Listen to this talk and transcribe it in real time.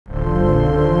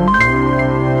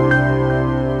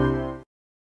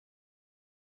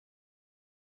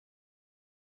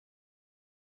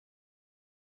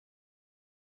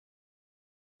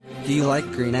Do you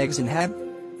like green eggs and ham?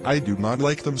 I do not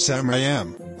like them, Sam.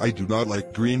 I do not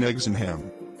like green eggs and ham.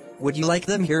 Would you like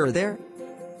them here or there?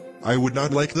 I would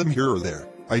not like them here or there.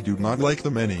 I do not like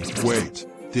them any. Wait,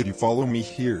 did you follow me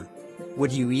here?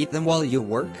 Would you eat them while you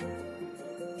work?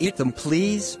 Eat them,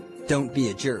 please. Don't be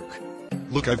a jerk.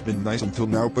 Look, I've been nice until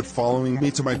now, but following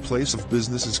me to my place of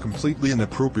business is completely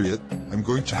inappropriate. I'm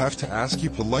going to have to ask you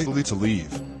politely to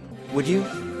leave. Would you?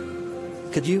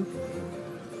 Could you?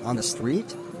 On the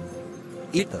street?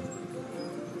 Eat them.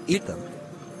 Eat them.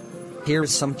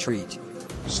 Here's some treat.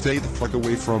 Stay the fuck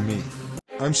away from me.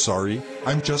 I'm sorry,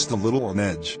 I'm just a little on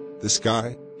edge. This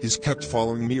guy, he's kept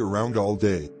following me around all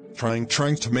day, trying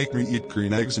to make me eat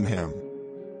green eggs and ham.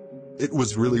 It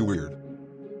was really weird.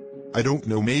 I don't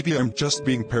know, maybe I'm just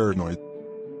being paranoid.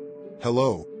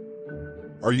 Hello?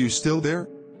 Are you still there?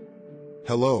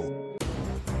 Hello?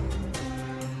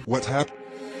 What happened?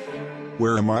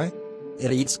 Where am I?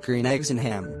 It eats green eggs and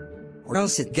ham. Or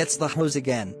else it gets the hose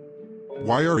again.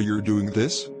 Why are you doing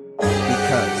this?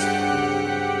 Because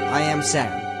I am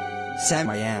Sam. Sam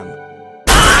I am.